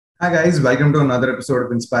Hi guys, welcome to another episode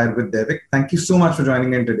of Inspired with Devik. Thank you so much for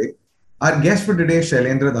joining in today. Our guest for today is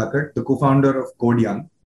Shailendra Dhakad, the co-founder of Codeyoung.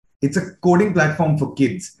 It's a coding platform for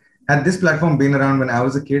kids. Had this platform been around when I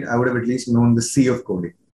was a kid, I would have at least known the C of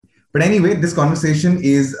coding. But anyway, this conversation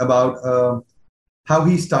is about how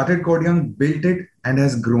he started Codeyoung, built it, and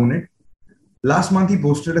has grown it. Last month, he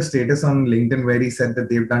posted a status on LinkedIn where he said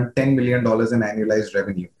that they've done $10 million in annualized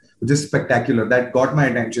revenue, which is spectacular. That got my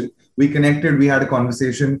attention. We connected, we had a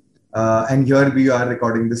conversation, and here we are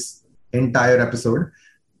recording this entire episode.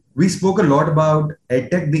 We spoke a lot about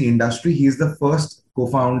EdTech, the industry. He's the first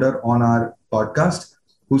co-founder on our podcast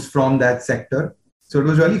who's from that sector. So it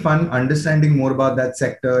was really fun understanding more about that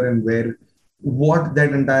sector and what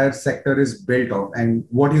that entire sector is built of and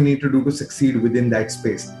what you need to do to succeed within that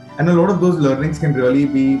space. And a lot of those learnings can really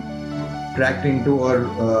be tracked into or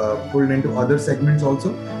pulled into other segments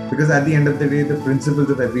also, because at the end of the day, the principles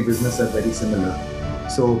of every business are very similar.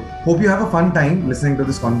 So hope you have a fun time listening to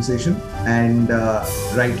this conversation. And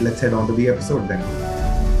right, let's head on to the episode then.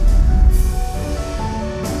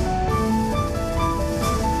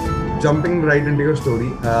 Jumping right into your story,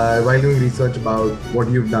 while doing research about what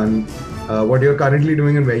you've done, what you're currently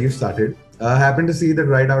doing and where you started, I happened to see that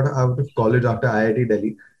right out of college after IIT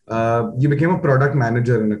Delhi, you became a product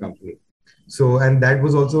manager in a company. So, and that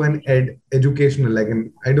was also an educational, I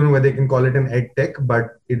don't know whether they can call it an ed tech,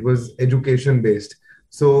 but it was education based.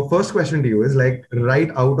 So first question to you is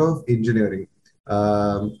right out of engineering,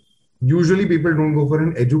 usually people don't go for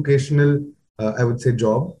an educational, I would say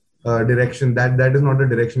job direction. That is not a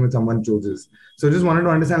direction which someone chooses. So just wanted to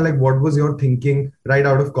understand what was your thinking right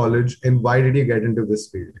out of college and why did you get into this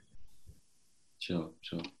field? Sure.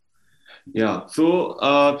 Yeah.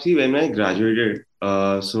 So, see, when I graduated,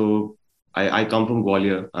 so I come from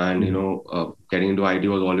Gwalior, and getting into IT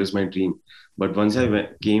was always my dream. But once I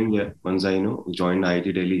came here, once I joined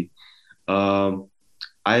IIT Delhi,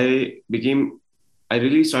 I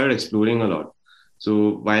really started exploring a lot.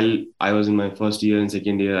 So while I was in my first year and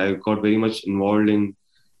second year, I got very much involved in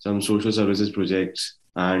some social services projects,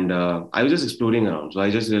 and I was just exploring around. So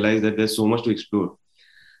I just realized that there's so much to explore.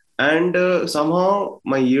 And somehow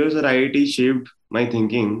my years at IIT shaped my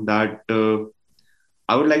thinking that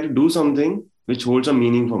I would like to do something which holds a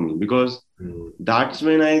meaning for me, because that's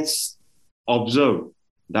when I observed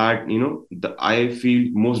that I feel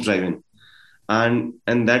most driven, and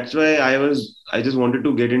that's why I just wanted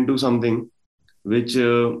to get into something which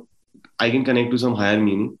I can connect to some higher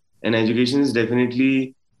meaning. And education is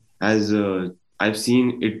definitely, as I've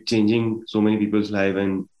seen it changing so many people's life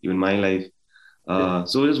and even my life.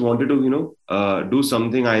 So I just wanted to do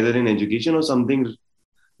something either in education or something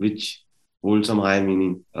which holds some higher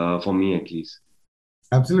meaning for me at least.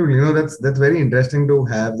 Absolutely. That's very interesting to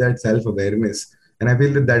have that self-awareness. And I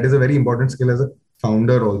feel that is a very important skill as a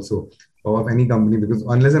founder also of any company, because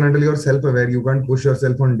unless and until you're self-aware, you can't push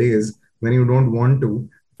yourself on days when you don't want to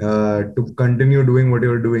continue doing what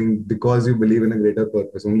you're doing because you believe in a greater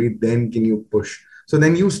purpose. Only then can you push. So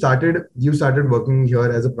then you started working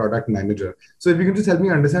here as a product manager. So if you can just help me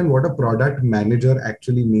understand what a product manager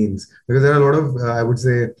actually means, because there are a lot of, I would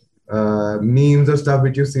say, memes or stuff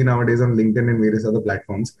which you see nowadays on LinkedIn and various other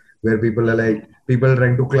platforms where people are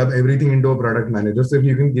trying to club everything into a product manager. So if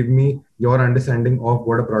you can give me your understanding of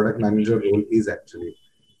what a product manager role is actually.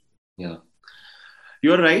 Yeah,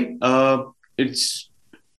 you're right. It's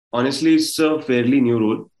a fairly new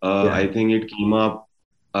role. I think it came up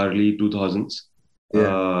early 2000s.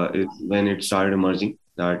 When it started emerging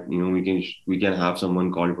that we can have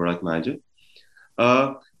someone called product manager.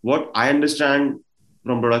 What I understand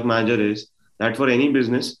from product manager is that for any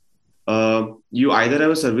business, you either have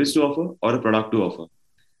a service to offer or a product to offer,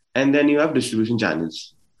 and then you have distribution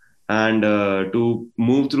channels. And to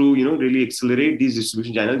move through, really accelerate these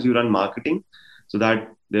distribution channels, you run marketing so that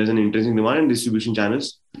there's an intrinsic demand, and distribution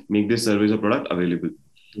channels make this service or product available.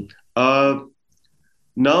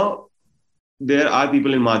 Now, there are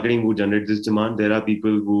people in marketing who generate this demand. There are people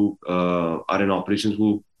who are in operations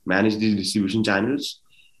who manage these distribution channels.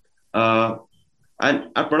 And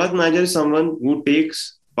a product manager is someone who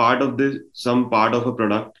takes some part of a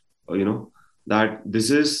product, that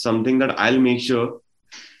this is something that I'll make sure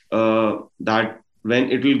that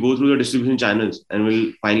when it will go through the distribution channels and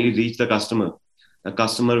will finally reach the customer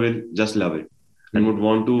will just love it and would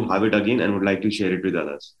want to have it again and would like to share it with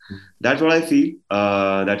others. That's what I feel.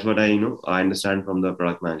 That's what I understand from the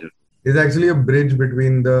product manager. It's actually a bridge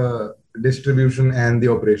between the distribution and the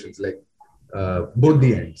operations, both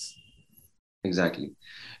the ends. Exactly.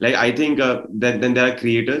 I think that then there are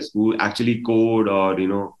creators who actually code or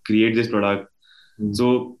create this product.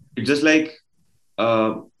 So it's just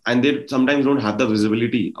I and they sometimes don't have the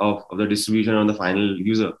visibility of the distribution on the final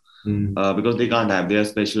user, because they can't have. They are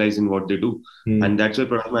specialized in what they do, and that's where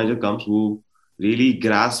product manager comes, who really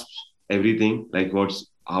grasps everything, like what's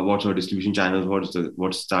our distribution channels,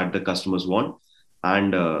 what's that the customers want,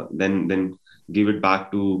 and then give it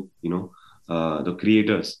back to the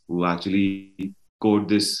creators who actually code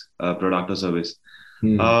this product or service.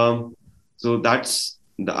 So that's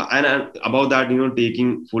and about that,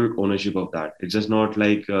 taking full ownership of that. It's just not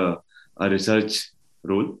like a research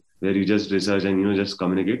role where you just research and just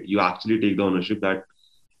communicate. You actually take the ownership that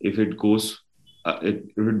if it goes, if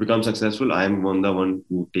it becomes successful, I am the one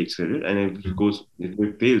who takes credit, and if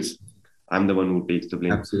it fails, I'm the one who takes the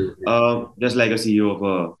blame. Absolutely. Just like a CEO of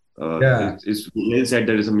a. It's well said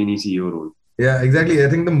there is a mini CEO role. Yeah, exactly. I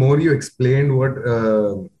think the more you explained what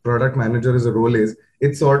product manager as a role is,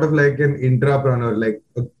 it's sort of like an intrapreneur, like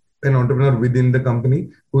an entrepreneur within the company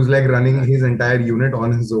who's like running his entire unit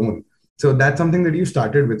on his own. So that's something that you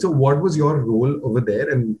started with. So what was your role over there,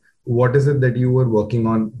 and what is it that you were working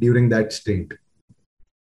on during that stint?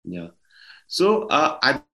 Yeah. So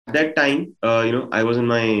at that time, I was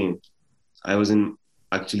in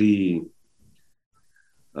actually,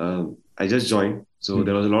 I just joined. So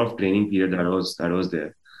there was a lot of training period that was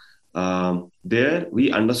there. There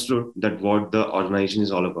we understood that what the organization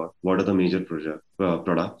is all about. What are the major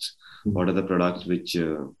products? What are the products which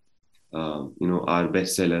are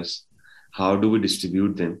best sellers? How do we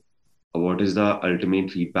distribute them? What is the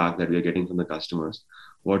ultimate feedback that we are getting from the customers?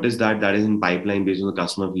 What is that is in pipeline based on the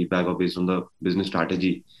customer feedback or based on the business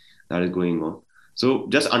strategy that is going on? So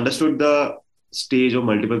just understood the stage of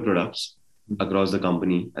multiple products across the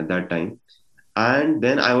company at that time. And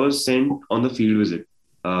then I was sent on the field visit,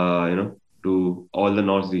 to all the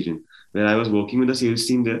North region, where I was working with the sales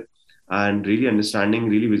team there and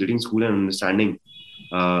really visiting school and understanding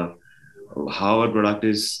how our product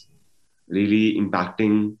is really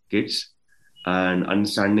impacting kids, and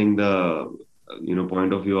understanding the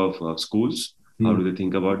point of view of schools. How do they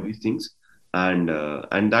think about these things? And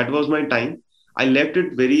that was my time. I left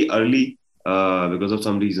it very early because of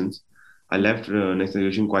some reasons. I left next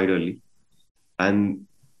graduation quite early, and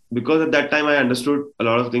because at that time I understood a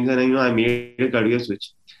lot of things, and I made a career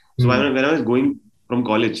switch. So when I was going from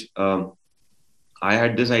college, I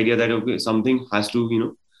had this idea that okay, something has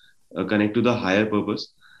to connect to the higher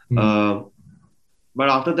purpose. But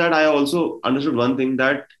after that, I also understood one thing,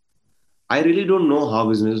 that I really don't know how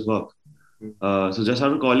business work. So just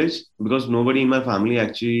after college, because nobody in my family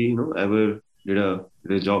actually ever did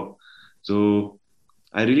a job, so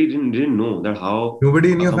I really didn't know that how.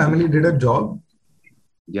 Nobody in your family did a job?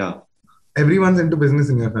 Yeah. Everyone's into business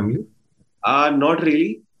in your family? Not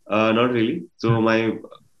really. Not really. So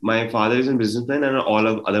my father is a businessman, and all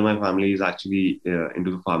of other my family is actually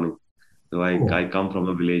into the farming. So I come from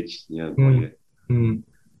a village. Yeah.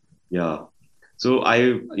 Yeah. So I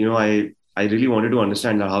really wanted to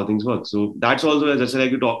understand how things work. So that's also, just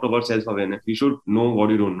like you talked about self-awareness, you should know what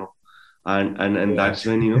you don't know. And that's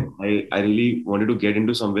when I really wanted to get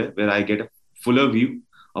into somewhere where I get a fuller view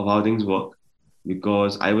of how things work,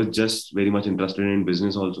 because I was just very much interested in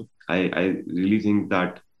business also. I really think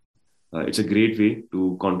that it's a great way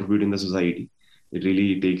to contribute in the society. It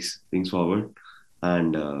really takes things forward,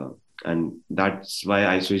 and that's why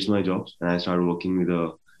I switched my jobs and I started working with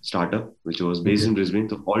a startup which was based in Brisbane.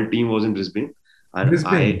 The whole team was in Brisbane, and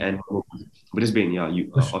Brisbane, yeah,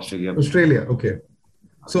 Australia. Australia, okay.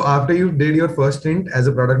 So after you did your first stint as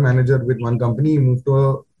a product manager with one company, you moved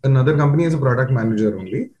to another company as a product manager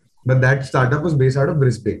only. But that startup was based out of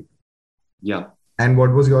Brisbane. Yeah. And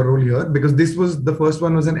what was your role here? Because the first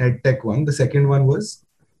one was an EdTech one. The second one was?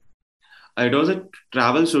 It was a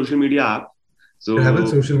travel social media app. So travel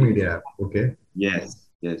social media app. Okay. Yes.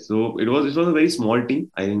 So it was a very small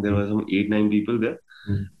team. I think there were some 8-9 people there.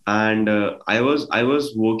 And I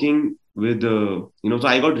was working with so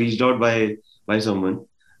I got reached out by someone.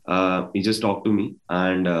 He just talked to me,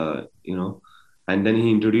 and and then he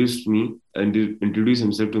introduced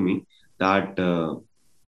himself to me, that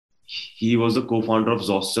he was the co-founder of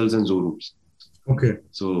Zostels and Zorooms. Okay.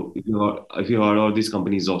 So if you heard of these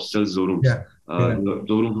companies, Zostels, Zorooms,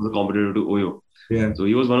 Zorooms was a competitor to Oyo. Yeah. So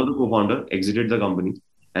he was one of the co-founders, exited the company,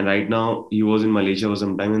 and right now he was in Malaysia for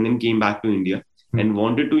some time, and then came back to India and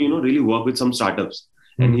wanted to really work with some startups,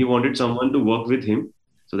 and he wanted someone to work with him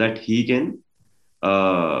so that he can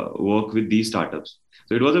work with these startups.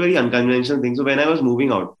 So it was a very unconventional thing. So when I was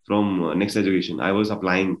moving out from next education, I was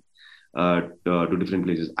applying to different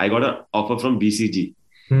places. I got an offer from BCG,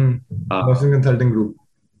 Boston Consulting Group.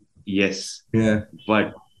 Yes. Yeah.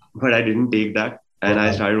 But I didn't take that, and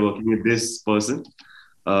I started working with this person.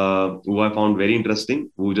 who I found very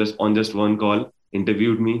interesting, who just on just one call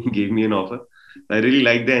interviewed me, gave me an offer. I really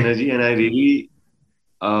liked the energy, and I really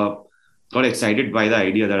uh, got excited by the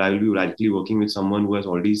idea that I will be actually working with someone who has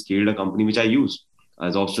already scaled a company which I use.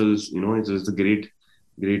 As Obstacles, it's a great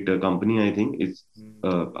company. I think it's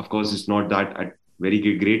of course it's not that at very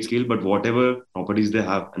great scale, but whatever properties they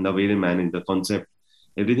have and the way they manage the concept,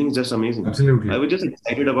 everything is just amazing. I Absolutely. was just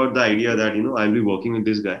excited about the idea that I'll be working with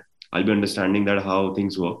this guy. I'll be understanding that how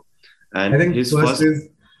things work. I And think his first,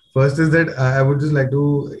 first is that I would just like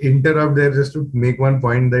to interrupt there just to make one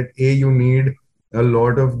point that you need a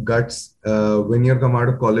lot of guts when you come out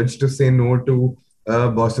of college to say no to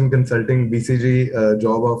Boston Consulting BCG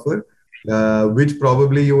job offer, which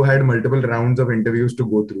probably you had multiple rounds of interviews to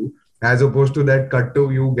go through, as opposed to that cut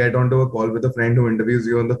to you get onto a call with a friend who interviews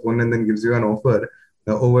you on the phone and then gives you an offer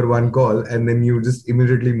over one call, and then you just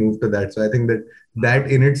immediately move to that. So I think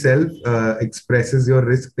that in itself expresses your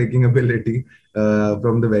risk taking ability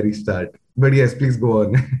from the very start. But yes, please go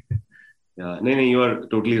on. yeah, no, you are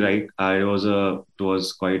totally right. It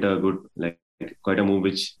was quite a good, like, quite a move,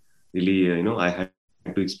 which really, I had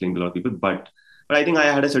to explain to a lot of people. But I think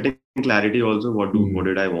I had a certain clarity also. What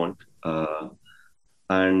did I want?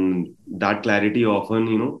 And that clarity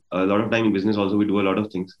often, a lot of time in business also we do a lot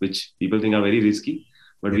of things which people think are very risky,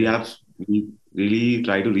 but Yeah. we really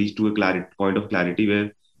try to reach to a point of clarity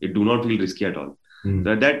where it do not feel risky at all. So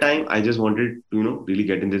Mm. at that time, I just wanted to, really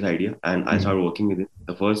get in this idea, and I Mm. started working with it.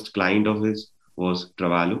 The first client of his was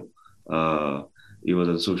Travalo. Uh, it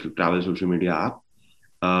was a travel social media app.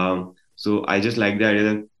 So I just like the idea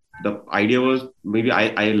that the idea was maybe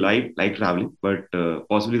I like traveling, but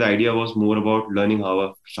possibly the idea was more about learning how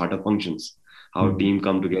a startup functions, how a Mm. team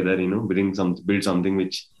come together, build something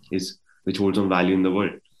which holds some value in the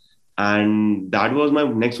world. And that was my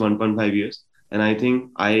next 1.5 years. And I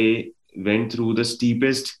think I went through the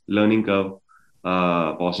steepest learning curve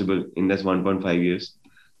possible in this 1.5 years.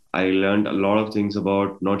 I learned a lot of things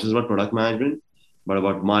about not just about product management, but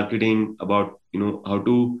about marketing, about how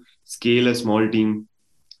to scale a small team,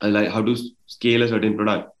 like how to scale a certain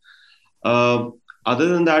product. Uh, Other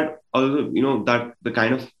than that, also that the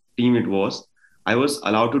kind of team it was, I was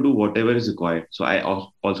allowed to do whatever is required. So I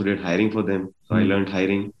also did hiring for them. So I Mm. learned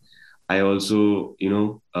hiring. I also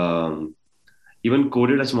even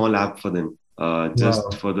coded a small app for them, just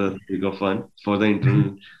Wow. for the sake of fun, for the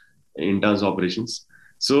interns operations.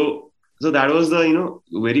 So that was the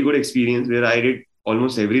very good experience where I did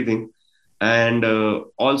almost everything, and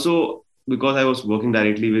also because I was working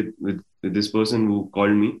directly with this person who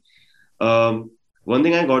called me. Um, One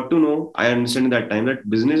thing I got to know, I understand at that time, that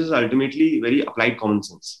business is ultimately very applied common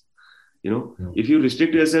sense. Yeah. If you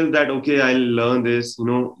restrict yourself that, okay, I'll learn this,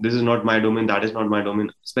 this is not my domain, that is not my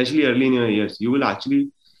domain, especially early in your years, you will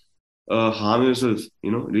actually harm yourself,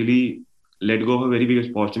 really let go of a very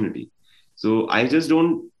big opportunity. So I just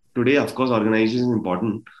don't, today, of course, organization is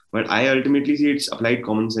important, but I ultimately see it's applied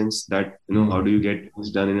common sense that, how Mm. do you get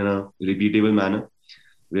things done in a repeatable manner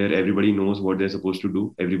where everybody knows what they're supposed to do,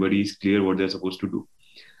 everybody is clear what they're supposed to do.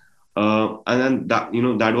 And then that,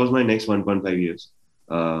 that was my next 1.5 years.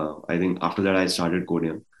 I think after that, I started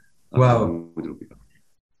Codeyoung Wow. with Rupika.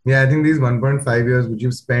 Yeah, I think these 1.5 years which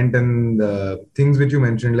you've spent and the things which you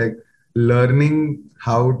mentioned, like learning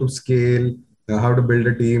how to scale, how to build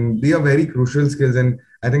a team, they are very crucial skills. And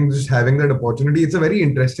I think just having that opportunity, it's a very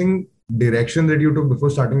interesting direction that you took before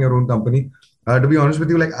starting your own company. To be honest with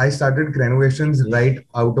you, like I started Renovations right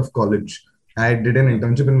out of college. I did an Yeah.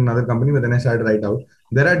 internship in another company, but then I started right out.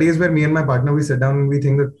 There are days where me and my partner, we sit down and we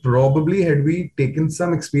think that probably had we taken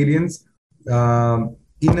some experience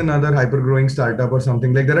in another hyper growing startup or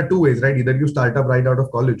something, like there are two ways, right? Either you start up right out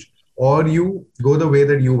of college or you go the way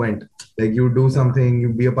that you went, like you do something, you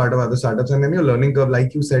be a part of other startups, and then your learning curve,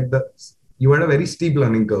 like you said, you had a very steep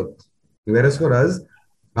learning curve. Whereas for us,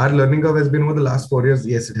 our learning curve has been over the last 4 years.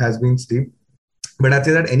 Yes, it has been steep, but I'd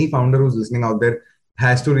say that any founder who's listening out there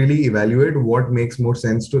has to really evaluate what makes more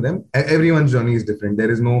sense to them. Everyone's journey is different. There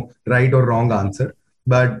is no right or wrong answer.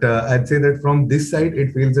 But I'd say that from this side,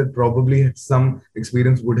 it feels that probably some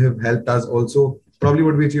experience would have helped us also. Probably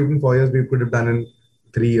what we achieved in 4 years, we could have done in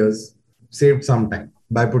 3 years, saved some time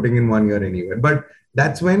by putting in 1 year anywhere. But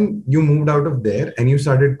that's when you moved out of there and you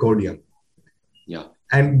started Codeyoung. Yeah.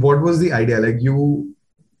 And what was the idea? Like you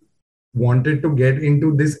wanted to get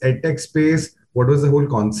into this edtech space? What was the whole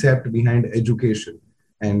concept behind education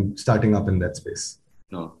and starting up in that space?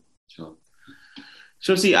 Sure. Sure.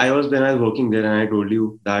 So see, when I was working there, and I told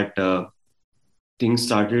you that things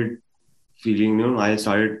started feeling, I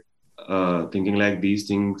started thinking like these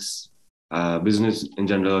things, business in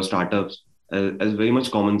general, or startups, as very much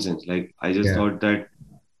common sense. Like I just Yeah. thought that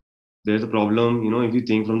there's a problem, if you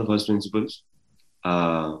think from the first principles,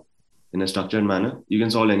 uh, in a structured manner, you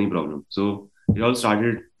can solve any problem. So it all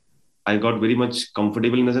started. I got very much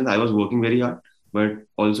comfortable in the sense I was working very hard, but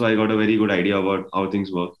also I got a very good idea about how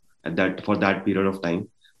things work for that period of time,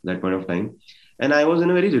 that point of time. And I was in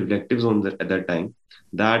a very reflective zone at that time.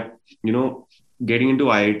 That getting into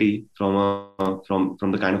IIT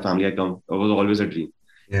from the kind of family I come was always a dream.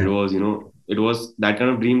 Yeah. It was that kind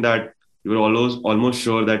of dream that you were almost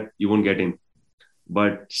sure that you won't get in,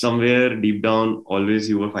 but somewhere deep down, always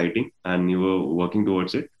you were fighting and you were working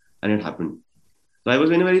towards it, and it happened. So I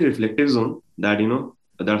was in a very reflective zone that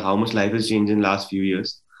that how much life has changed in last few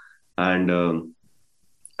years, and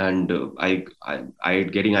I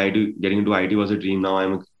getting into IT was a dream. Now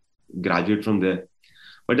I'm a graduate from there.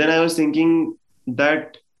 But then I was thinking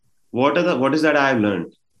that what is that I've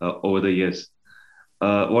learned over the years.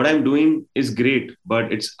 What I'm doing is great,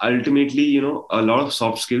 but it's ultimately a lot of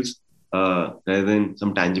soft skills rather than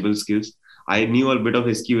some tangible skills. I knew a bit of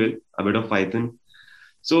SQL, a bit of Python,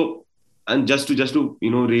 so and just to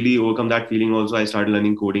really overcome that feeling, also I started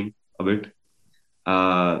learning coding a bit.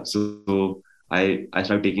 So I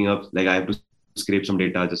started taking up, like, I have to scrape some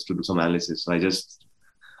data just to do some analysis. So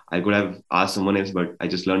I could have asked someone else, but I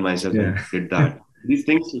just learned myself and Yeah. did that. These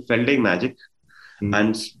things felt like magic, Mm.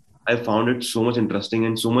 and I found it so much interesting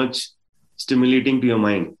and so much stimulating to your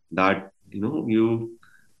mind that you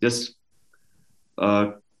just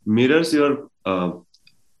uh, mirrors your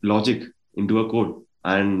logic into a code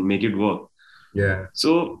and make it work. Yeah.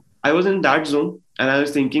 So I was in that zone, and I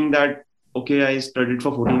was thinking that, okay, I studied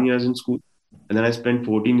for 14 years in school, and then I spent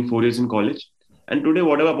 4 years in college. And today,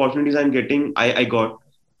 whatever opportunities I'm getting, I got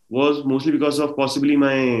was mostly because of possibly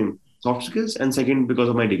my soft skills, and second, because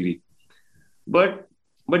of my degree. But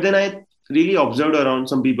but then I really observed around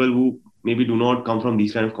some people who maybe do not come from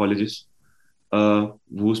these kind of colleges,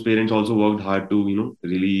 whose parents also worked hard to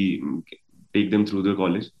really take them through the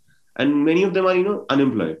college, and many of them are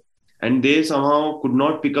unemployed, and they somehow could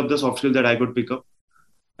not pick up the soft skills that I could pick up,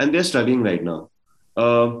 and they're struggling right now.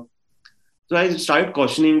 Uh, so I started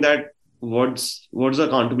questioning that what's the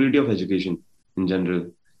accountability of education in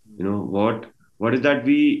general. What is that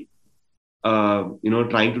we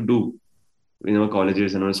trying to do in our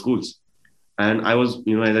colleges and our schools. And I was,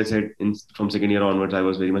 as I said, from second year onwards, I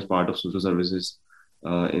was very much part of social services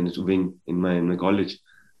in its wing in my college.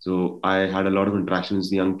 So I had a lot of interactions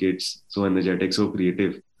with young kids, so energetic, so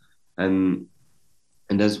creative. And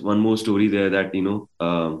there's one more story there that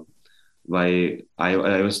why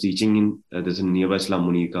I was teaching in there's a nearby slum,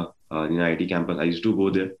 Munika, in IT campus. I used to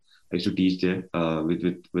go there. I used to teach there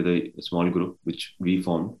with a small group which we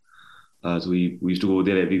formed. So we used to go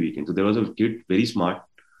there every weekend. So there was a kid, very smart,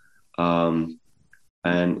 um,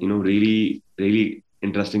 and really really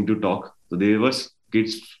interesting to talk. So there was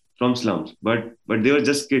kids from slums, but they were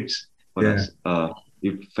just kids for Yeah. us.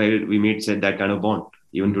 We made said that kind of bond.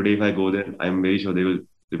 Even today, if I go there, I'm very sure they will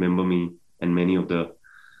remember me and many of the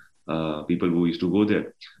people who used to go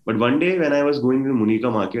there. But one day when I was going to the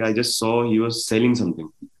Munika market, I just saw he was selling something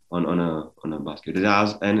on a basket. I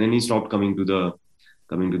asked, and then he stopped coming to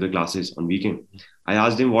the classes on weekend. I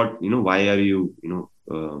asked him why are you,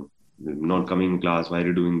 not coming in class? Why are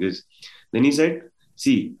you doing this? Then he said,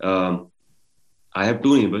 see, I have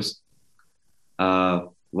two neighbors.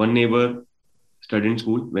 One neighbor studied in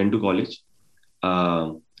school, went to college,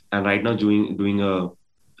 uh, and right now doing a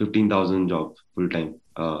 15,000 job full time.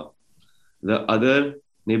 The other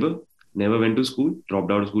neighbor never went to school,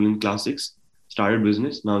 dropped out of school in class 6, started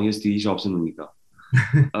business. Now he has 3 shops in Unica.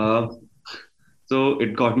 Uh, so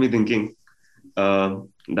it got me thinking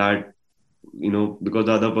that because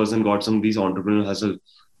the other person got some of these entrepreneurial hustle,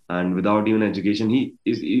 and without even education,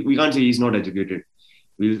 we can't say he's not educated.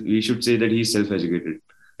 We should say that he's self-educated.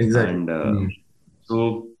 Exactly. And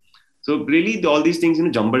so really all these things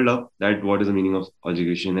jumbled up, that what is the meaning of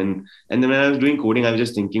education. And then when I was doing coding, I was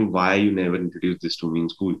just thinking, why you never introduced this to me in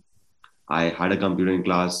school? I had a computer in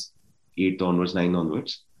class 8th onwards, 9th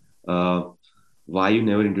onwards. Why you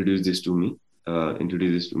never introduced this to me?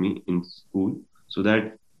 Introduce this to me in school, so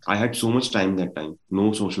that I had so much time that time,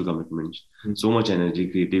 no social commitments, so much energy,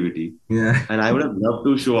 creativity, Yeah. and I would have loved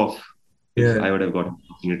to show off if Yeah. I would have got an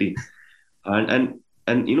opportunity.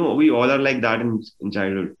 And we all are like that in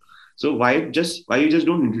childhood. So why you just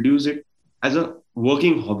don't introduce it as a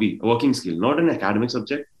working hobby, a working skill, not an academic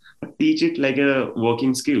subject, but teach it like a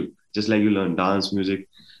working skill, just like you learn dance, music,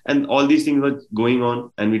 and all these things were going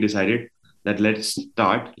on, and we decided that let's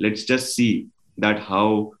just see that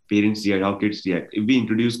how parents react, how kids react if we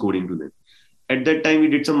introduce coding to them. At that time, we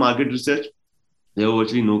did some market research. There were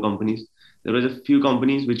virtually no companies. There was a few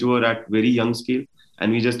companies which were at very young scale,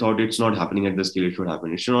 and we just thought it's not happening at the scale it should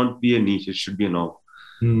happen. It should not be a niche, it should be a norm.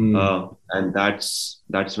 And that's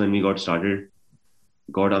when we got started.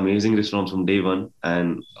 Got amazing response from day one,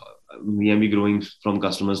 and we have been growing from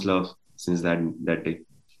customers' love since that day.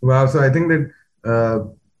 Wow. So I think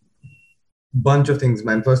that bunch of things,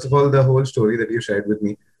 man. First of all, the whole story that you shared with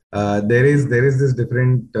me, there is this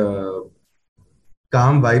different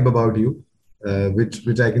calm vibe about you,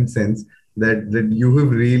 which I can sense that you have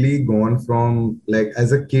really gone from, like,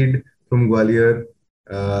 as a kid from Gwalior,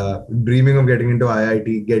 dreaming of getting into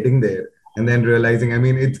IIT, getting there, and then realizing. I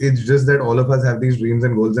mean, it's just that all of us have these dreams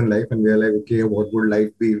and goals in life, and we are like, okay, what would life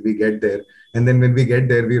be if we get there? And then when we get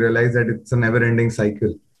there, we realize that it's a never-ending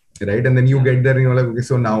cycle, right? And then you get there, and you're like, okay,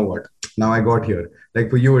 so now what? Now I got here. Like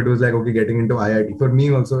for you, it was like, okay, getting into IIT. For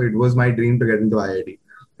me also, it was my dream to get into IIT.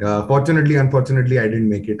 Fortunately, unfortunately, I didn't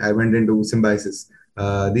make it. I went into symbiosis,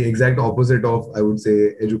 the exact opposite of, I would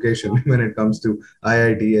say, education when it comes to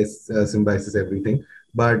IIT, symbiosis, everything.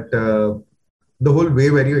 But the whole way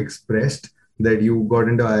where you expressed that you got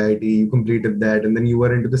into IIT, you completed that, and then you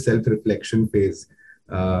were into the self-reflection phase,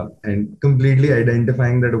 and completely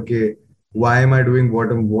identifying that, okay, why am I doing what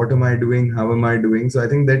am I doing? How am I doing? So I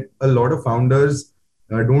think that a lot of founders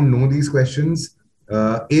don't know these questions.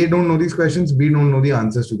 A, don't know these questions. B, don't know the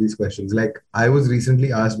answers to these questions. Like I was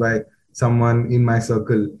recently asked by someone in my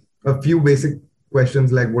circle a few basic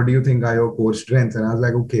questions like, what do you think are your core strengths? And I was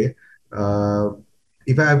like, okay,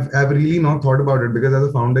 if I've really not thought about it, because as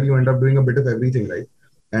a founder, you end up doing a bit of everything, right?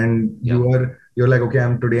 And you're like, okay,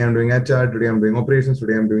 I'm doing HR, today I'm doing operations,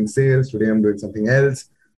 today I'm doing sales, today I'm doing something else.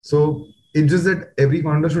 So it's just that every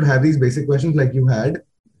founder should have these basic questions like you had,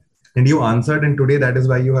 and you answered. And today, that is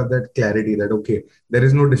why you have that clarity that, okay, there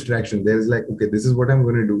is no distraction. There is like, okay, this is what I'm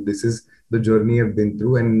going to do. This is the journey I've been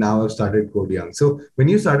through. And now I've started Codeyoung. So when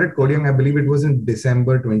you started Codeyoung, I believe it was in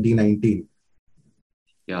December 2019.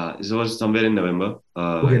 Yeah, it was somewhere in November.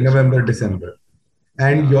 Okay, November, December.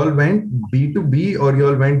 And y'all went B2B or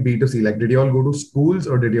y'all went B2C? Like, did y'all go to schools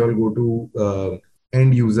or did y'all go to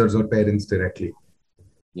end users or parents directly?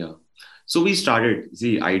 Yeah. So we started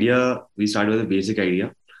with a basic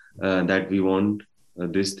idea that we want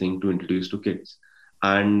this thing to introduce to kids.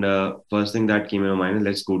 And first thing that came in my mind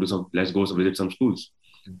is let's go visit some schools.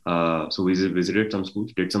 So we visited some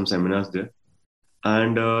schools, did some seminars there.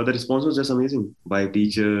 And the response was just amazing by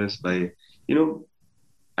teachers, at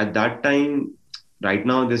that time. Right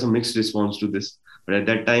now, there's a mixed response to this. But at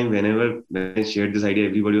that time, when I shared this idea,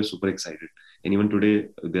 everybody was super excited. And even today,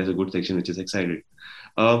 there's a good section which is excited.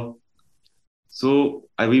 So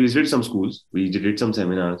we visited some schools. We did some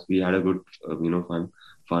seminars. We had a good,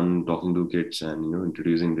 fun talking to kids and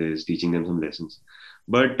introducing this, teaching them some lessons.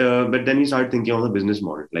 But then we started thinking of the business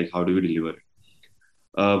model, like how do we deliver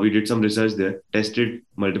it? We did some research there, tested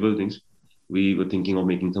multiple things. We were thinking of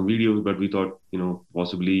making some videos, but we thought,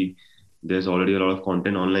 possibly there's already a lot of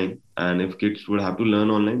content online, and if kids would have to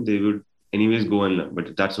learn online, they would anyways go and learn,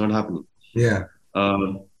 but that's not happening. Yeah.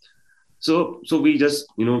 So we just,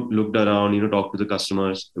 looked around, talked to the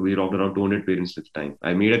customers. We talked around 200 parents at the time.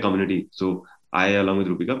 I made a community. So I, along with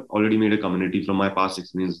Rupika, already made a community from my past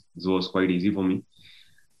experience. It was quite easy for me,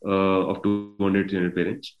 of 200, 300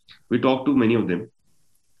 parents. We talked to many of them,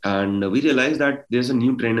 and we realized that there's a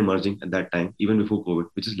new trend emerging at that time, even before COVID,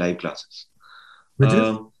 which is live classes. Which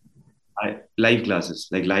is? Live classes,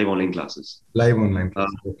 like live online classes. Live online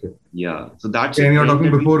classes, okay. Yeah. So that's... And you're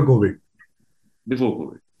talking before COVID?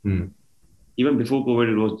 Before COVID. Even before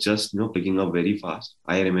COVID, it was just, picking up very fast.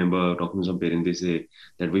 I remember talking to some parents, they say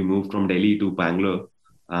that we moved from Delhi to Bangalore,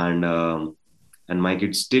 and my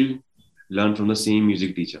kids still learn from the same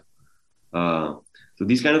music teacher. So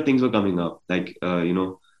these kind of things were coming up. Like,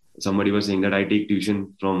 somebody was saying that I take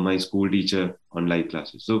tuition from my school teacher on live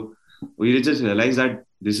classes. So we just realized that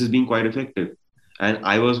this is being quite effective. And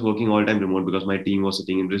I was working all time remote because my team was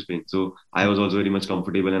sitting in Brisbane. So I was also very much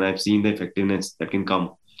comfortable, and I've seen the effectiveness that can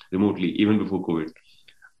come remotely, even before COVID.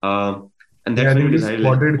 And that's when we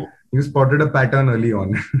decided... You spotted a pattern early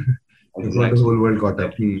on. Exactly. The whole world caught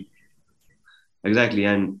up. Exactly.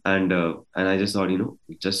 And I just thought,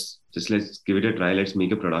 just let's give it a try. Let's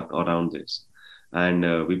make a product around this.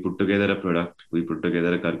 And we put together a product. We put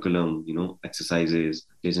together a curriculum, exercises,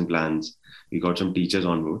 lesson plans. We got some teachers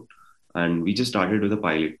on board, and we just started with a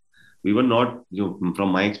pilot. We were not, from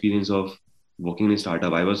my experience of working in a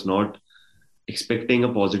startup, I was not expecting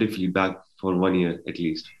a positive feedback for 1 year at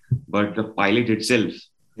least. But the pilot itself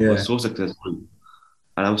was so successful,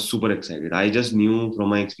 and I was super excited. I just knew from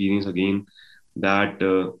my experience again that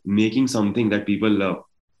making something that people love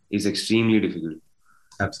is extremely difficult.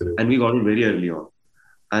 Absolutely. And we got it very early on.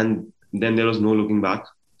 And then there was no looking back.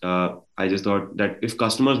 I just thought that if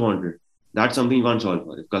customers want it, that's something you can't solve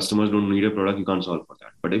for. If customers don't need a product, you can't solve for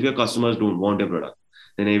that. But if your customers don't want a product,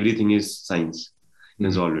 then everything is science. You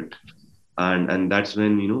can solve it. And that's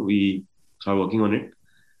when, we start working on it.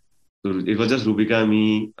 So it was just Rubika and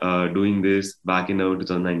me doing this back in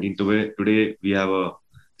 2019. Today we have a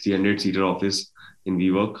 300-seater office in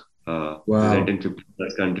WeWork, present in 50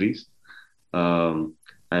 plus countries,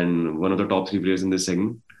 and one of the top 3 players in this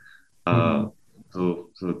segment. So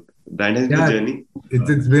that has been the journey.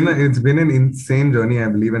 It's been an insane journey, I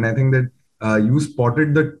believe, and I think that you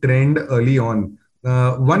spotted the trend early on.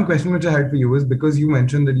 One question which I had for you is, because you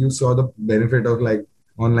mentioned that you saw the benefit of like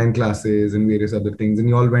online classes and various other things, and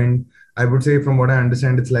you all went, I would say, from what I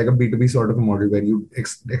understand, it's like a B2B sort of a model where you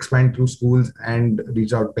expand through schools and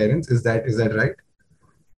reach out parents. Is that right?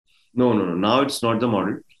 No. Now it's not the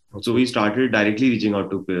model. Okay. So we started directly reaching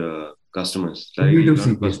out to customers.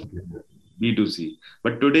 B2C, basically. B2C.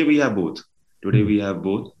 But today we have both. We have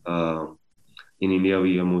both. In India,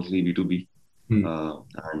 we are mostly B2B.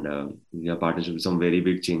 And we have partnership with some very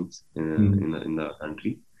big chains in the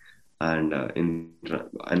country. And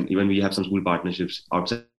even we have some school partnerships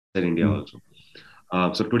outside India also.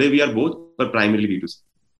 So today we are both, but primarily B2C.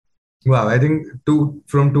 Wow, I think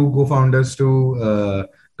from two co-founders to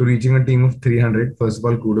reaching a team of 300. First of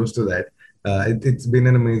all, kudos to that. It's been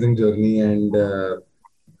an amazing journey, and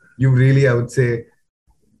you really, I would say,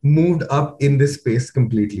 moved up in this space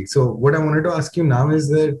completely. So what I wanted to ask you now is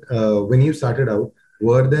that when you started out,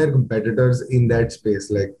 were there competitors in that space,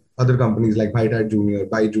 like other companies like Bhaitat Junior,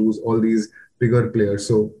 Byju's, all these bigger players?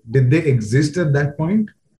 So did they exist at that point?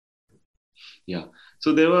 Yeah.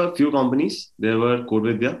 So there were a few companies. There were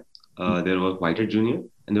Codeyoung, there was Bhaitat Junior,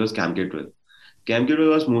 and there was CamK12. CamK12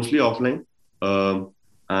 was mostly offline,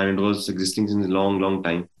 and it was existing since a long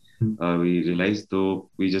time. We realized, though,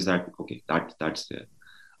 we just that okay, that's there.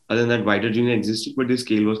 Other than that, Bhaitat Junior existed, but the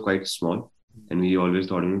scale was quite small, and we always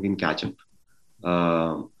thought we can catch up.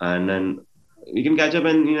 And then we can catch up,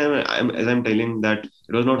 and as I'm telling that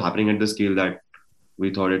it was not happening at the scale that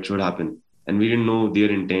we thought it should happen, and we didn't know their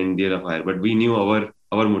intent, their fire, but we knew our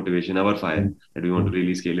motivation, our fire, that we want to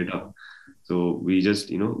really scale it up. So we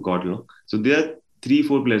just got along. So there are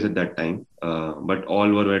 3-4 players at that time, but all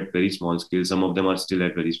were at very small scale. Some of them are still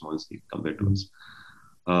at very small scale compared to us.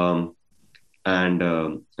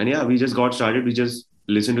 And yeah, we just got started. We just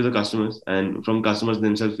listened to the customers, and from customers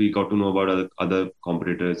themselves, we got to know about other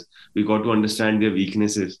competitors. We got to understand their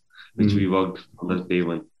weaknesses, which we worked on the day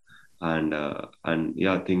one. And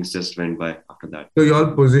yeah, things just went by after that. So you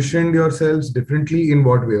all positioned yourselves differently in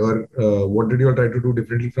what way, or what did you all try to do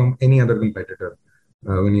differently from any other competitor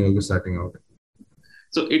when you all were starting out?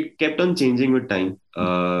 So it kept on changing with time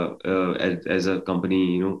as a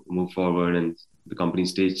company, moved forward and the company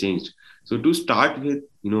stage changed. So to start with,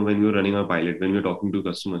 when we were running our pilot, when we were talking to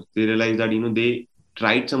customers, they realized that, they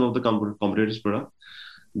tried some of the competitors' product.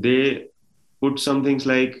 They put some things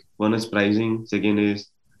like, one is pricing, second is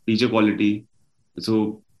teacher quality.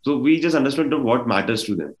 So we just understood what matters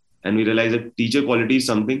to them. And we realized that teacher quality is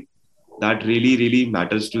something that really, really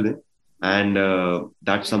matters to them. And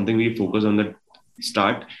that's something we focus on the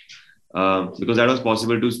start, because that was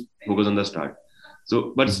possible to focus on the start.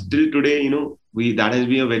 So, but still today, that has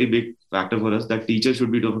been a very big factor for us, that teachers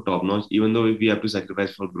should be top notch, even though if we have to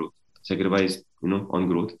sacrifice on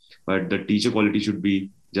growth, but the teacher quality should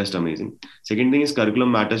be just amazing. Second thing is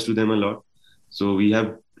curriculum matters to them a lot. So we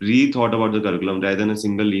have rethought about the curriculum. Rather than a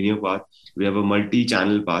single linear path, we have a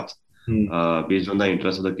multi-channel path based on the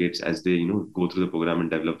interest of the kids as they, go through the program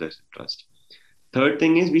and develop their interest. Third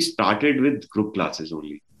thing is we started with group classes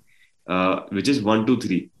only, which is 1 to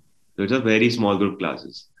 3. So it's a very small group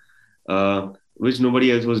classes, which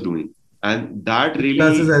nobody else was doing. And that really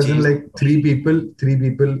classes as in like three people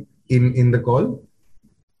in the call?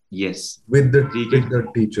 Yes. With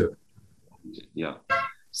the teacher. Yeah.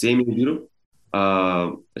 Same age group,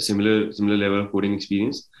 a similar level of coding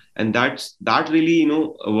experience. And that really,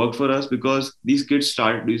 worked for us, because these kids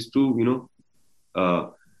used to,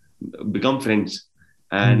 become friends.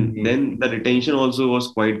 And then the retention also was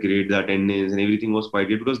quite great. The attendance and everything was quite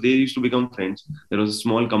great, because they used to become friends. There was a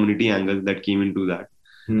small community angle that came into that.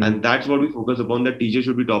 And that's what we focus upon, that teachers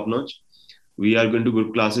should be top notch. We are going to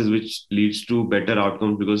group classes, which leads to better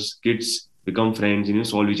outcomes, because kids become friends,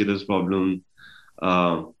 solve each other's problem.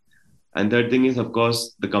 And third thing is, of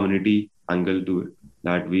course, the community angle to it,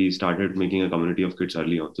 that we started making a community of kids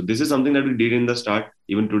early on. So this is something that we did in the start.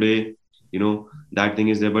 Even today, that thing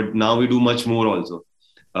is there, but now we do much more also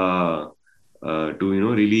to,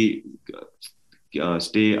 really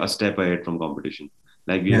stay a step ahead from competition.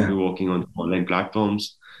 Like we have been working on online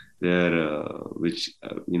platforms. which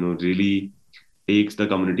really takes the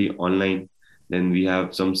community online. Then we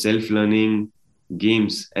have some self-learning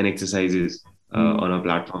games and exercises on a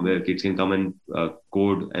platform where kids can come and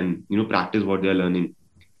code and practice what they are learning.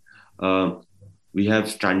 Uh, we have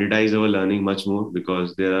standardized our learning much more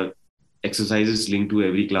because there are exercises linked to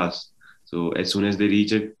every class. So as soon as they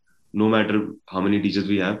reach it, no matter how many teachers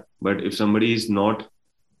we have, but if somebody is not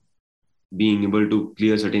being able to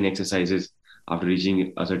clear certain exercises after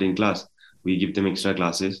reaching a certain class, we give them extra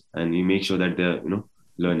classes and we make sure that they're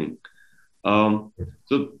learning. Um,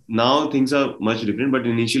 so now things are much different, but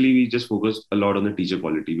initially we just focused a lot on the teacher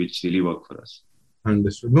quality, which really worked for us.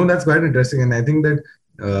 Understood. No, that's quite interesting, and I think that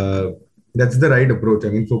that's the right approach. I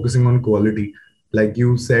mean, focusing on quality, like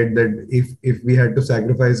you said, that if we had to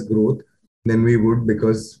sacrifice growth, then we would,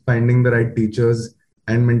 because finding the right teachers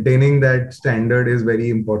and maintaining that standard is very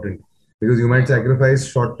important. Because you might sacrifice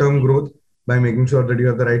short-term growth by making sure that you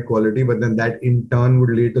have the right quality, but then that in turn would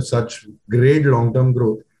lead to such great long-term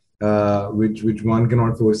growth, which one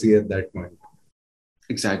cannot foresee at that point.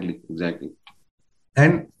 Exactly.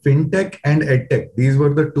 And fintech and edtech, these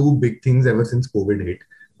were the two big things ever since COVID hit.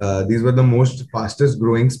 These were the most fastest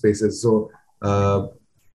growing spaces. So,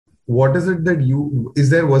 what is it that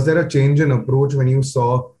was there a change in approach when you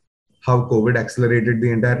saw how COVID accelerated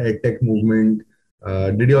the entire edtech movement?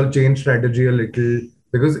 Did you all change strategy a little?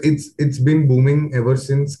 Because it's been booming ever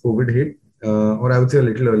since COVID hit, or I would say a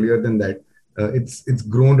little earlier than that. It's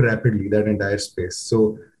grown rapidly, that entire space.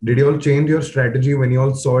 So, did you all change your strategy when you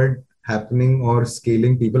all saw it happening, or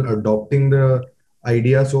scaling, people adopting the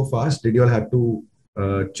idea so fast? Did you all have to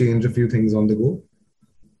change a few things on the go?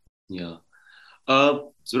 Yeah.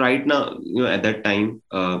 So right now, at that time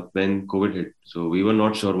when COVID hit, so we were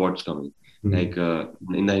not sure what's coming. Like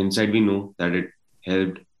in the inside, we know that it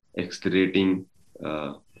helped accelerating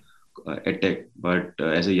edtech, but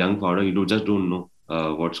as a young founder, you just don't know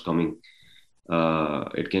what's coming.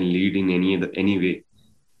 It can lead in any way.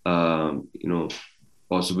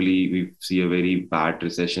 Possibly we see a very bad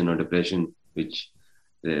recession or depression, which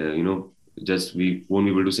just we won't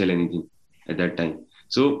be able to sell anything at that time.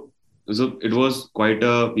 So it was quite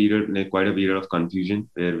a period of confusion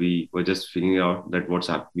where we were just figuring out that what's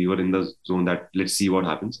happening. We were in the zone that let's see what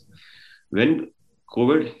happens. When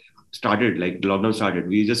COVID started, like the lockdown started,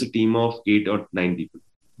 we were just a team of 8 or 9 people.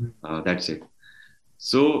 That's it.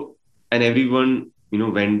 So, and everyone,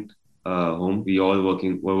 went home. We all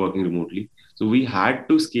were working remotely. So we had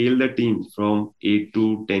to scale the team from 8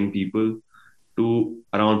 to 10 people to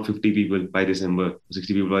around 50 people by December,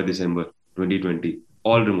 60 people by December 2020,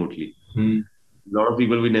 all remotely. A lot of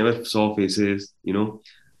people we never saw faces,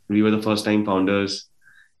 we were the first time founders.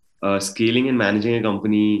 Scaling and managing a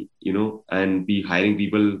company, and be hiring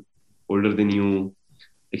people older than you,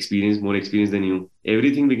 more experienced than you.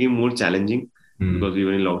 Everything became more challenging because we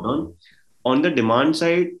were in lockdown. On the demand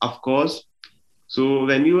side, of course, so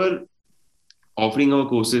when we were offering our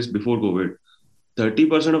courses before COVID,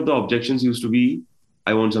 30% of the objections used to be,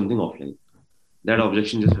 I want something offline. That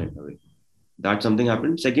objection just went away. That something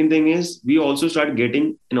happened. Second thing is, we also started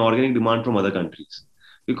getting an organic demand from other countries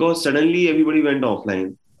because suddenly everybody went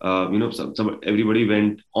offline. Everybody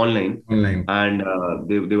went online. And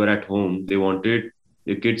they were at home. They wanted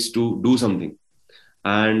their kids to do something.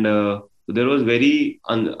 And there was very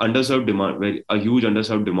underserved demand, a huge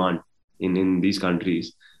underserved demand in these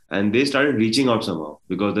countries. And they started reaching out somehow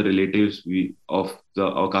because the relatives of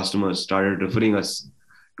our customers started referring us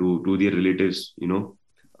to their relatives,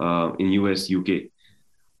 in US, UK,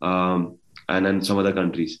 and then some other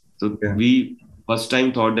countries. So we first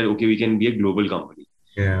time thought that, okay, we can be a global company.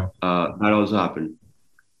 Yeah. That also happened.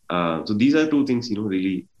 So these are two things,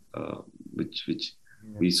 really, which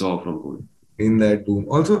we saw from COVID. In that boom.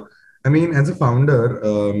 Also, I mean, as a founder,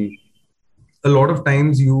 a lot of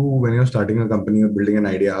times when you're starting a company or building an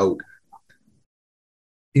idea out,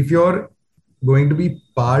 if you're going to be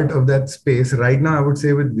part of that space right now, I would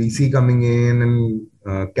say with VC coming in and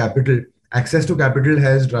access to capital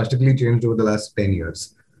has drastically changed over the last 10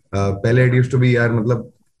 years. Pehle it used to be,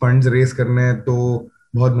 funds raise करने हैं तो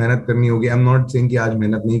बहुत मेहनत करनी होगी. I'm not saying कि आज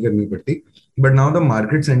मेहनत नहीं करनी पड़ती, but now the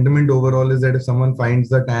market sentiment overall is that if someone finds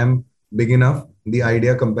the TAM big enough, the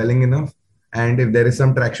idea compelling enough, and if there is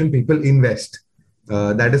some traction, people invest.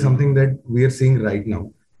 That is something that we are seeing right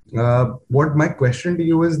now. What my question to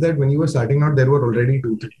you is that when you were starting out, there were already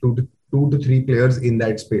two to three players in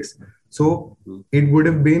that space. So it would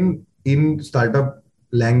have been, in startup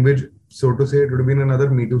language, so to say, it would have been another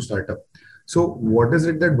Me Too startup. So what is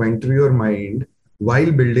it that went through your mind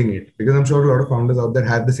while building it? Because I'm sure a lot of founders out there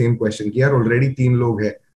have the same question. कि यार already 3 लोग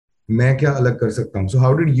हैं, मैं क्या अलग कर सकता हूँ? So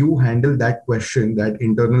how did you handle that question, that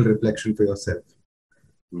internal reflection for yourself?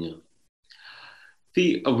 Yeah.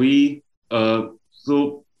 See,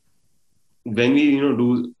 so when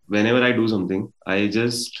we, whenever I do something, I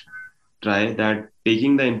just try that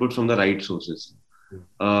taking the input from the right sources.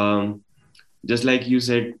 Um, just like you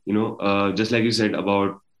said, just like you said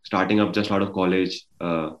about starting up just out of college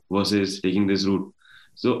versus taking this route.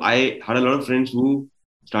 So I had a lot of friends who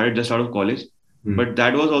started just out of college, but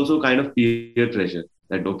that was also kind of peer pressure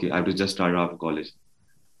that, okay, I have to just start out of college.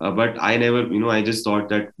 But I never, I just thought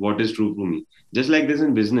that what is true for me. Just like this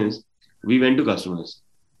in business, we went to customers,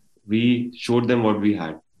 we showed them what we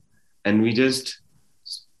had, and we just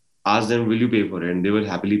asked them, will you pay for it? And they were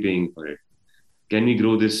happily paying for it. Can we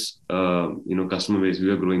grow this, customer base? We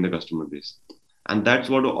were growing the customer base. And that's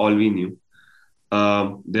what all we knew.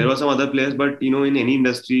 There were some other players, but in any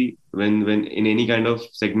industry, when in any kind of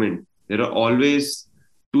segment, there are always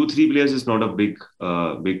 2-3 players. Is not a big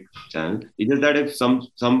channel. It's just that if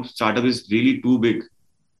some startup is really too big,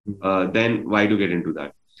 then why to get into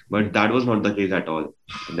that? But that was not the case at all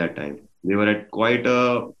at that time. They were at quite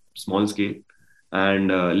a small scale, and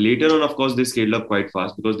later on, of course, they scaled up quite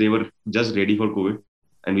fast because they were just ready for COVID,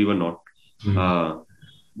 and we were not. Uh,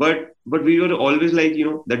 but we were always like,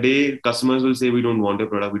 the day customers will say we don't want a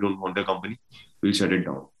product, we don't want a company, we'll shut it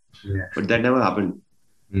down. Yeah. But that never happened.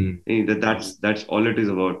 That's all it is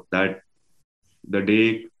about. That the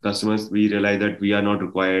day customers, we realize that we are not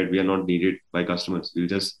required, we are not needed by customers, we'll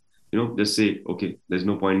just say, okay, there's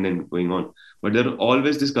no point in going on. But there are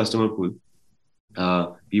always this customer pool.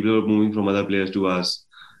 People are moving from other players to us,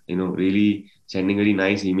 really sending very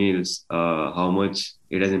nice emails, how much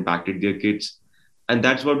it has impacted their kids. And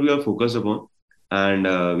that's what we are focused upon.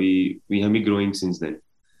 And we have been growing since then.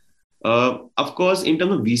 Of course, in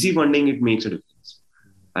terms of VC funding, it makes a difference.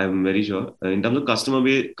 I'm very sure. In terms of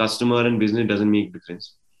customer and business, it doesn't make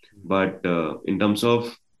difference. But in terms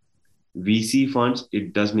of VC funds,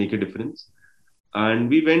 it does make a difference. And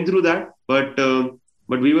we went through that, but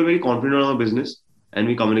we were very confident on our business, and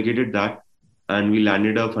we communicated that, and we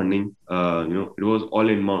landed our funding. It was all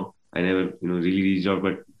inbound. I never, really reached out,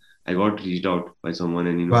 but I got reached out by someone,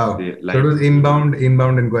 and wow. they So it was inbound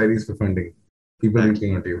inquiries for funding. People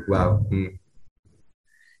reaching out to you. Wow.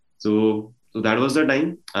 So that was the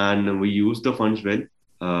time, and we used the funds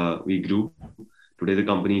well. We grew. Today, the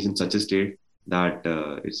company is in such a state that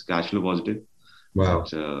it's cash flow positive. Wow.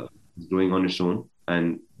 It's growing on its own,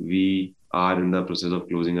 and we are in the process of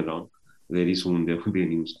closing a round. Very soon, there will be a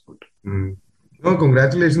news out. Oh,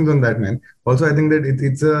 congratulations on that, man. Also, I think that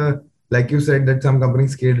it's a, like you said, that some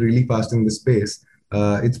companies scaled really fast in this space.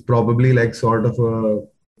 It's probably like sort of a,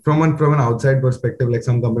 from an outside perspective, like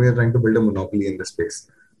some companies are trying to build a monopoly in the space.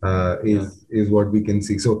 Is what we can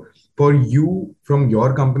see. So for you, from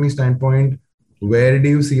your company standpoint, where do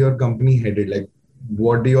you see your company headed? Like,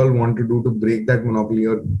 what do you all want to do to break that monopoly,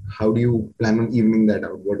 or how do you plan on evening that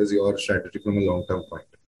out? What is your strategy from a long-term point?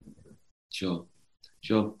 Sure.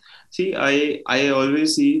 See, I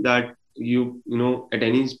always see that you at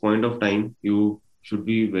any point of time, you should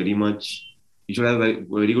be you should have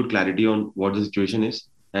very good clarity on what the situation is,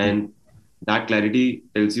 and that clarity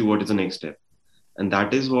tells you what is the next step. And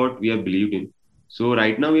that is what we have believed in. So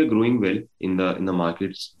right now we are growing well in the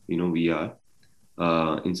markets. We are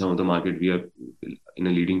in some of the market, we are in a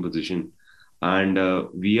leading position, and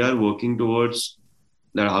we are working towards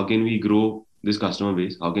that. How can we grow this customer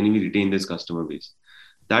base? How can we retain this customer base?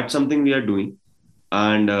 That's something we are doing,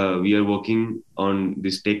 and we are working on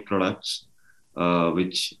these tech products,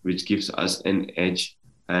 which gives us an edge.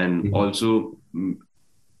 And also,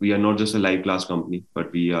 we are not just a live class company,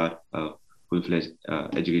 but we are full-fledged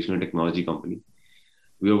educational technology company.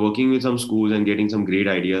 We are working with some schools and getting some great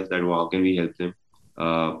ideas that how can we help them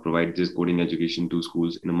provide this coding education to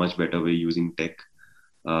schools in a much better way using tech.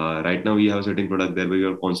 Right now, we have a certain product there where we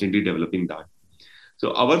are constantly developing that.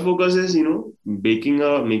 So our focus is, making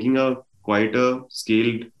a quite a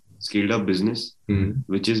scaled up business,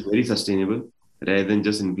 which is very sustainable rather than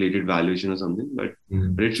just inflated valuation or something. But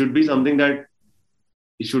it should be something that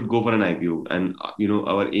it should go for an IPO. And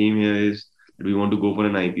our aim here is that we want to go for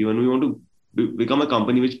an IPO, and we want to become a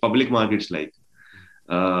company which public markets like,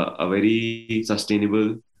 a very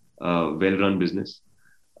sustainable, well-run business,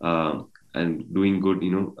 and doing good,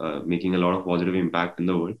 making a lot of positive impact in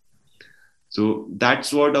the world. So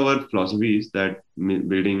that's what our philosophy is, that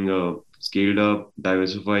building a scaled up,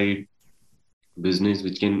 diversified business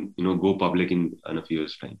which can, go public in a few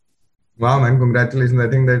years' time. Wow, man, congratulations. I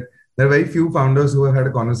think that there are very few founders who have had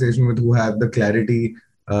a conversation with who have the clarity,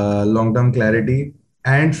 long-term clarity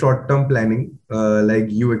and short-term planning, like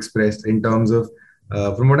you expressed, in terms of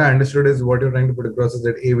From what I understood is what you're trying to put across is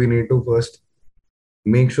that we need to first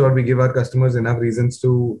make sure we give our customers enough reasons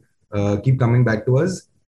to keep coming back to us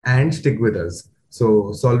and stick with us.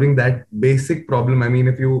 So solving that basic problem, I mean,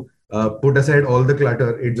 if you put aside all the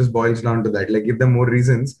clutter, it just boils down to that. Like give them more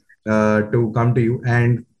reasons to come to you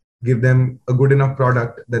and give them a good enough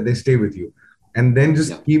product that they stay with you. And then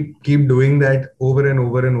just keep doing that over and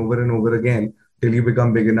over and over and over again till you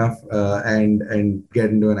become big enough and get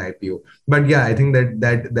into an IPO. But yeah, I think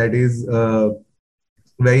that is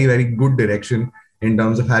very, very good direction in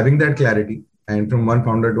terms of having that clarity. And from one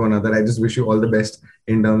founder to another, I just wish you all the best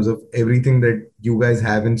in terms of everything that you guys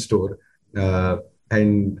have in store.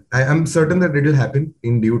 And I'm certain that it will happen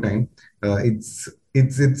in due time.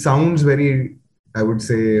 It sounds very, I would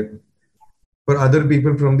say, for other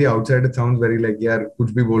people from the outside, it sounds very like, yeah,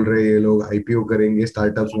 kuch bhi bol rahe, ye log IPO karenge,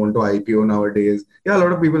 startups want to IPO nowadays. Yeah, a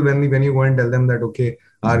lot of people, when you go and tell them that, okay,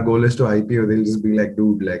 our goal is to IPO, they'll just be like,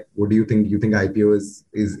 dude, like, what do you think? You think IPO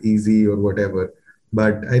is easy or whatever?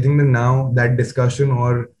 But I think that now that discussion,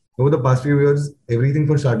 or over the past few years, everything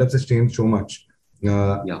for startups has changed so much.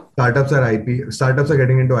 Startups are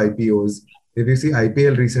getting into IPOs. If you see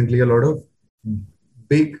IPL recently, a lot of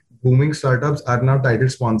big booming startups are now title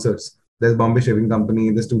sponsors. There's Bombay Shaving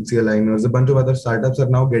Company, there's Tootsie Aligners, a bunch of other startups are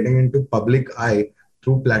now getting into public eye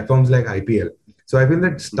through platforms like IPL. So I feel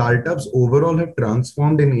that startups overall have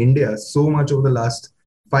transformed in India so much over the last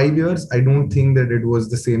 5 years. I don't think that it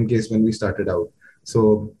was the same case when we started out.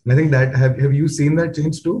 So I think that have you seen that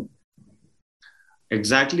change too?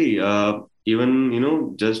 Exactly.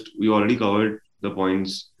 Even, just we already covered the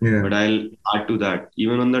points, but I'll add to that.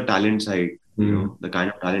 Even on the talent side, the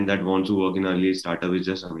kind of talent that wants to work in an early startup is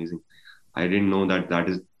just amazing. I didn't know that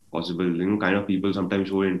is possible. Kind of people sometimes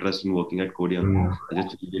show interest in working at Codeyoung. I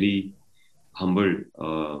just feel very humbled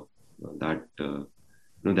that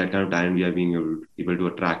that kind of talent we are being able to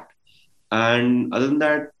attract. And other than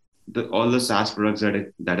that, all the SaaS products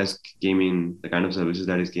that has came in, the kind of services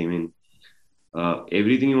that has came in,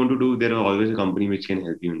 everything you want to do, there are always a company which can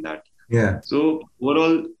help you in that. Yeah. So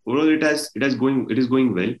overall, it is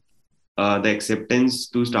going well. The acceptance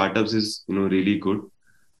to startups is really good.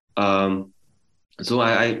 So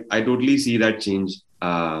I totally see that change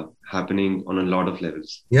happening on a lot of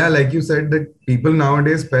levels. Yeah, like you said that people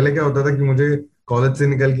nowadays, पहले क्या होता था कि मुझे college से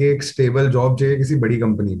निकल के एक stable job चाहिए किसी बड़ी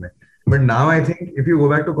company में. But now I think if you go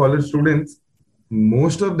back to college students,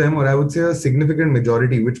 most of them, or I would say a significant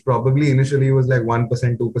majority, which probably initially was like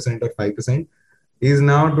 1%, 2%, or 5%, is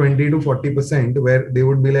now 20 to 40%, where they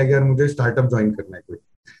would be like, यार मुझे startup join करना है कोई,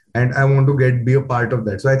 and I want to be a part of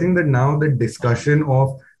that. So I think that now the discussion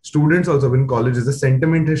of students also in colleges, the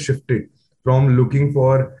sentiment has shifted from looking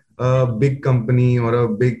for a big company or a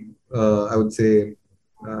big, I would say,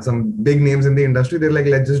 some big names in the industry. They're like,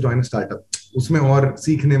 let's just join a startup. उसमें और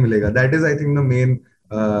सीखने मिलेगा. That is, I think, the main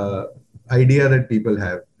idea that people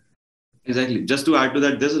have. Exactly. Just to add to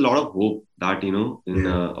that, there's a lot of hope that in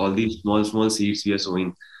all these small seeds we are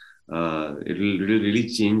sowing, it will really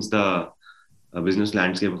change the business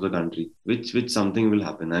landscape of the country. Which something will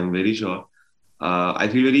happen. I'm very sure. I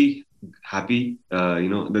feel very happy. There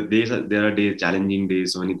are days, challenging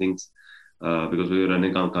days, so many things, because we're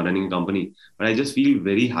running a company. But I just feel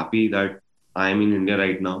very happy that I'm in India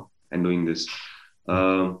right now and doing this.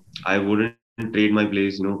 I wouldn't trade my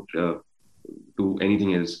place, to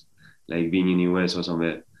anything else, like being in US or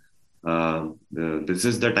somewhere. This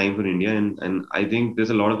is the time for India, and I think there's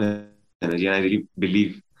a lot of energy, and I really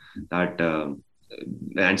believe that the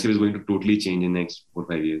landscape is going to totally change in the next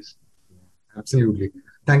 4-5 years. Absolutely.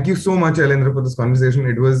 Thank you so much, Shailendra, for this conversation.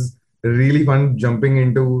 It was really fun jumping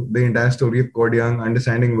into the entire story of Codeyoung,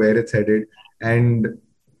 understanding where it's headed. And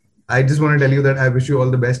I just want to tell you that I wish you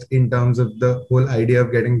all the best in terms of the whole idea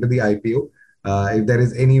of getting to the IPO. If there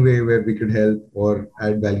is any way where we could help or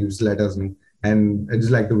add value, just let us know. And I'd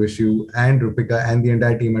just like to wish you and Rupika and the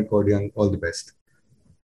entire team at Codeyoung all the best.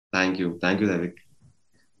 Thank you. Thank you, Davik.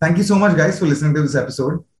 Thank you so much, guys, for listening to this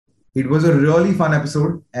episode. It was a really fun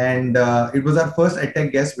episode, and it was our first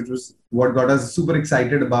EdTech guest, which was what got us super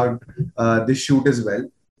excited about this shoot as well.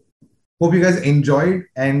 Hope you guys enjoyed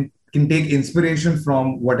and can take inspiration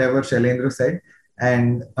from whatever Shailendra said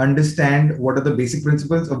and understand what are the basic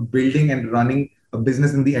principles of building and running a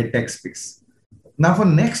business in the EdTech space. Now, for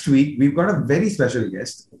next week, we've got a very special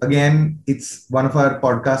guest. Again, it's one of our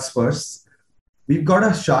podcast firsts. We've got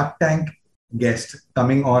a Shark Tank guest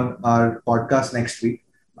coming on our podcast next week.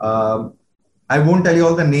 I won't tell you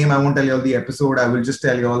all the name. I won't tell you all the episode. I will just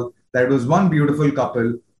tell you all that it was one beautiful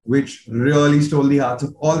couple which really stole the hearts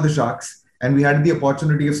of all the sharks. and we had the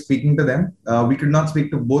opportunity of speaking to them. We could not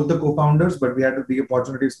speak to both the co-founders, but we had the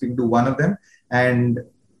opportunity of speaking to one of them. And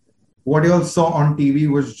what you all saw on TV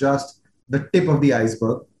was just the tip of the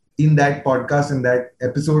iceberg. In that podcast, in that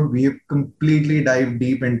episode, we have completely dived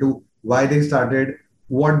deep into why they started,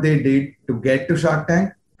 what they did to get to Shark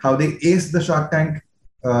Tank, how they aced the Shark Tank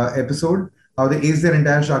episode, how they aced their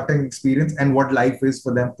entire Shark Tank experience, and what life is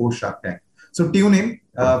for them post Shark Tank. So tune in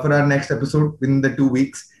for our next episode within the 2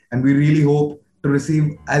 weeks, and we really hope to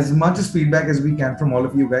receive as much as feedback as we can from all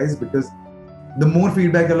of you guys, because the more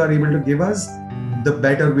feedback you are able to give us, the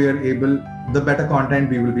better the better content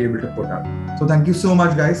we will be able to put out. So thank you so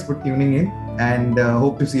much, guys, for tuning in, and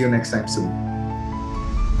hope to see you next time soon.